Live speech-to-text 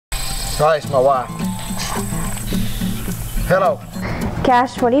Right, it's my wife. Hello.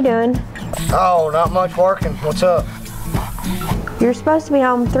 Cash, what are you doing? Oh, not much working. What's up? You're supposed to be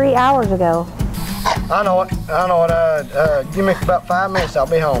home 3 hours ago. I know it. Give me about 5 minutes. I'll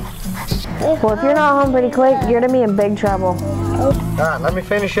be home. Well, if you're not home pretty quick, you're gonna be in big trouble. All right, let me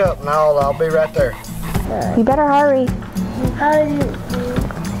finish up and I'll be right there. You better hurry.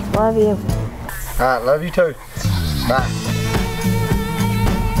 Love you. All right, love you too. Bye.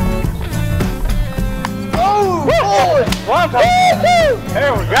 Oh, boy!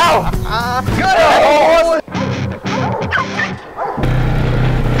 There we go! Good boys!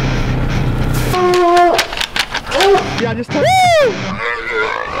 Yeah, just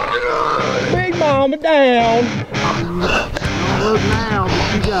Big mama down. Don't look now, but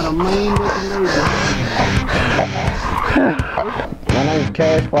you got a mean looking neighbor. My name's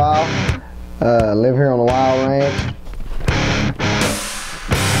Cash Wild. I live here on the Wild Ranch.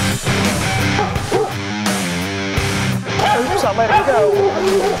 Let him go.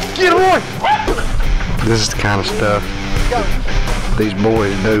 Get away! This is the kind of stuff these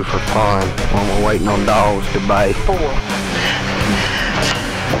boys do for fun when we're waiting on dogs to bite.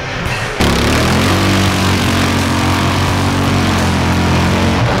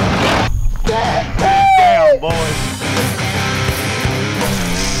 Down, boys.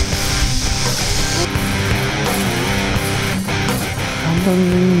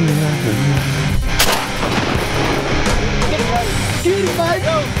 Get him, mate!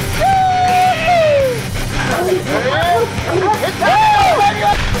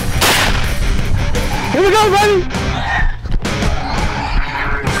 Here we go, baby!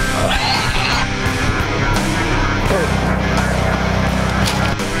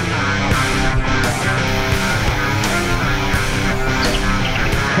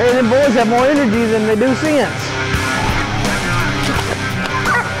 Hey, them boys have more energy than they do sense.